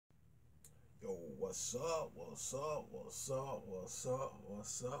Yo, what's up? What's up? What's up? What's up?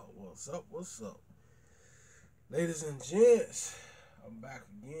 What's up? What's up? What's up? Ladies and gents, I'm back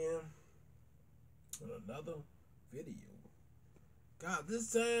again with another video. God,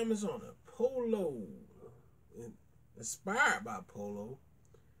 this time it's on a Polo. Inspired by Polo.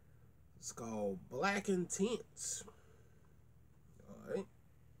 It's called Black Intense. Alright.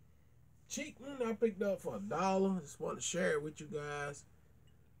 Cheap one I picked up for $1. Just want to share it with you guys.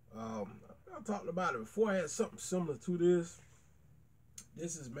 I talked about it before. I had something similar to this.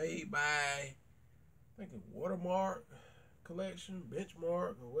 This is made by, I think, a Watermark collection,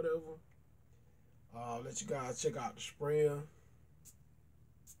 Benchmark, or whatever. I'll let you guys check out the sprayer.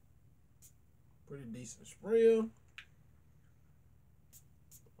 Pretty decent sprayer.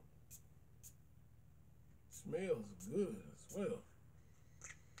 Smells good as well.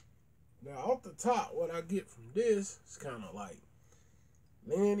 Now, off the top, what I get from this is kind of like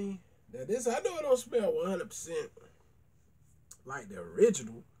Lenny. Now this, I know it don't smell 100% like the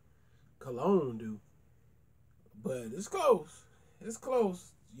original cologne do, but it's close. It's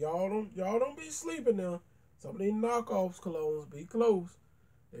close. Y'all don't be sleeping now. Some of these knockoffs colognes be close.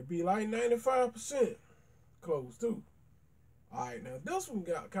 They be like 95% close too. All right, now this one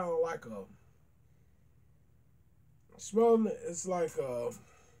got kind of like a smell. It's like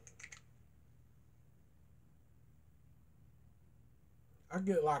I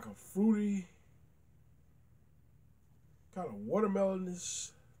get like a fruity, kind of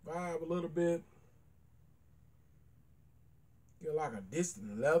watermelonish vibe a little bit. Get like a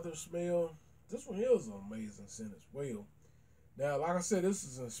distant leather smell. This one here is an amazing scent as well. Now, like I said, this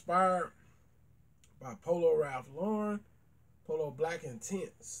is inspired by Polo Ralph Lauren, Polo Black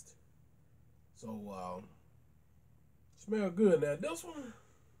Intense. So, smell good. Now, this one,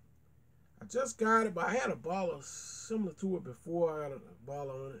 I just got it, but I had a bottle similar to it before. I had a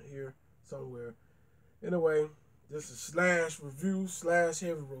bottle on it here somewhere. Anyway, this is slash review slash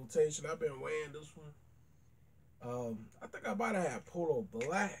heavy rotation. I've been wearing this one. I think I might have had Polo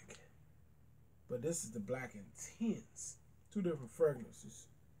Black, but this is the Black Intense. Two different fragrances.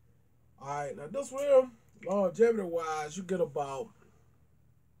 All right, now this one, longevity wise, you get about,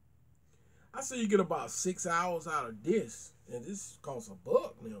 I say you get about 6 hours out of this, and this costs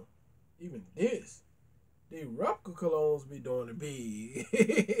 $1 now. Even this, the replica colognes be doing it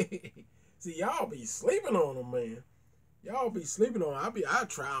big. See, y'all be sleeping on them, man. Y'all be sleeping on them. I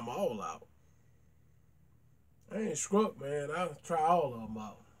try them all out. I ain't scruck, man. I try all of them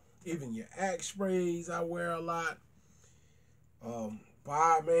out. Even your Axe sprays, I wear a lot.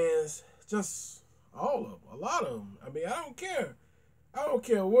 Fireman's, just all of them. A lot of them. I mean, I don't care. I don't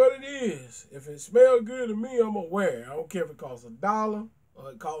care what it is. If it smells good to me, I'm gonna wear it. I don't care if it costs $1.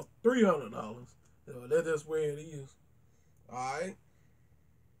 It costs $300. You know, that's just where it is. Alright.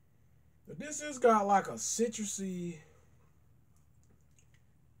 But this has got like a citrusy,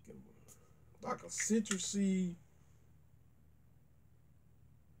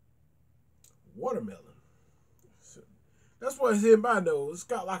 watermelon. That's what it's in my nose. It's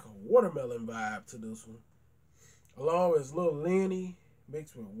got like a watermelon vibe to this one. Along with a little Lenny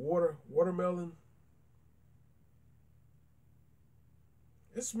mixed with watermelon.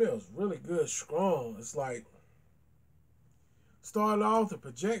 It smells really good, strong. It's like starting off the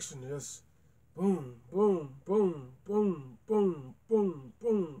projection, just boom, boom, boom, boom, boom, boom,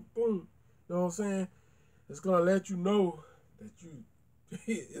 boom, boom. You know what I'm saying? It's gonna let you know that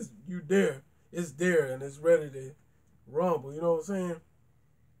you there. It's there and it's ready to rumble. You know what I'm saying?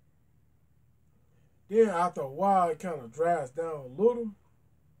 Then after a while, it kind of dries down a little.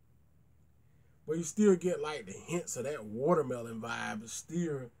 But you still get like the hints of that watermelon vibe. It's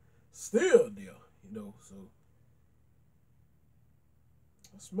still there, you know. So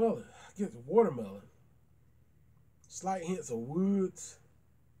I smell it. I get the watermelon. Slight hints of woods.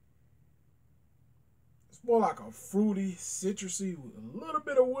 It's more like a fruity, citrusy, with a little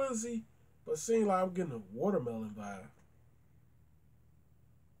bit of woodsy, but seems like I'm getting a watermelon vibe.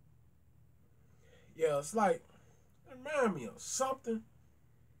 Yeah, it's like, it reminds me of something.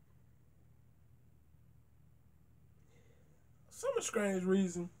 Some strange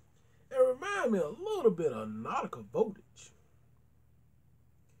reason, it reminds me a little bit of nautical voltage.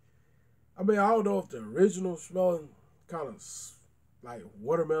 I mean, I don't know if the original smelling kind of like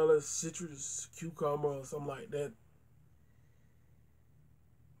watermelon, citrus, cucumber, or something like that.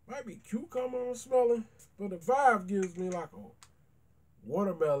 Might be cucumber I'm smelling, but the vibe gives me like a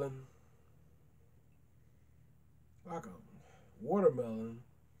watermelon,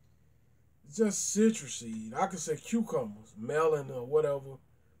 just citrusy. I could say cucumbers, melon, or whatever,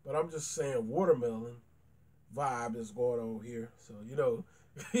 but I'm just saying watermelon vibe is going on here. So, you know,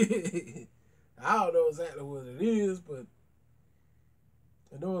 I don't know exactly what it is, but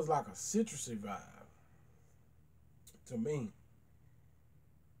I know it's like a citrusy vibe to me.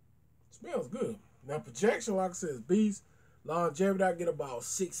 It smells good. Now, projection, like I said, is beast. Longevity, I get about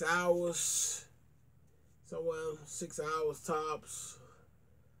 6 hours. Somewhere 6 hours tops.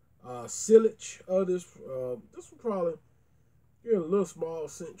 Silage of this one probably get a little small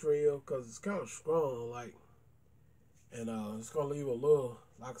scent trail because it's kind of strong, like, and it's gonna leave a little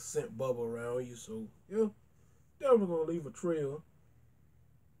like a scent bubble around you. So yeah, definitely gonna leave a trail.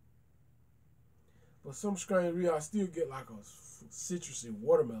 But some strange reason I still get like a citrusy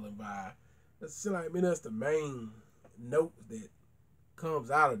watermelon vibe. That's still like, I mean, that's the main note that comes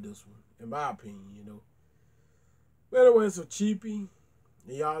out of this one, in my opinion, you know. But anyway, it's a cheapie.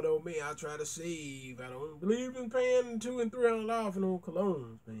 And y'all know me, I try to save. I don't believe in paying $200 and $300 for no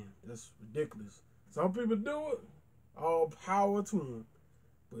colognes, man. That's ridiculous. Some people do it. All power to them.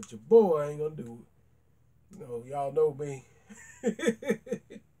 But your boy ain't gonna do it. You know, y'all know me.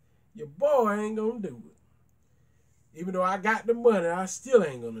 Your boy ain't gonna do it. Even though I got the money, I still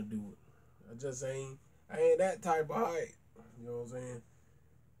ain't gonna do it. I ain't that type of height. You know what I'm saying?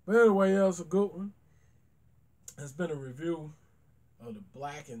 But anyway, yeah, it's a good one. It's been a review of the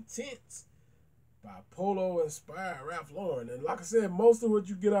Black Intense by Polo inspired Ralph Lauren. And like I said, most of what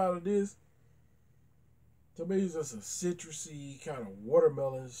you get out of this, to me, is just a citrusy kind of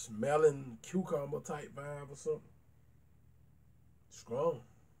watermelon, melon, cucumber type vibe or something. Strong.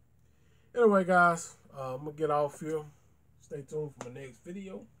 Anyway, guys, I'm going to get off here. Stay tuned for my next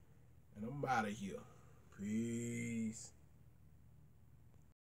video. And I'm out of here. Peace.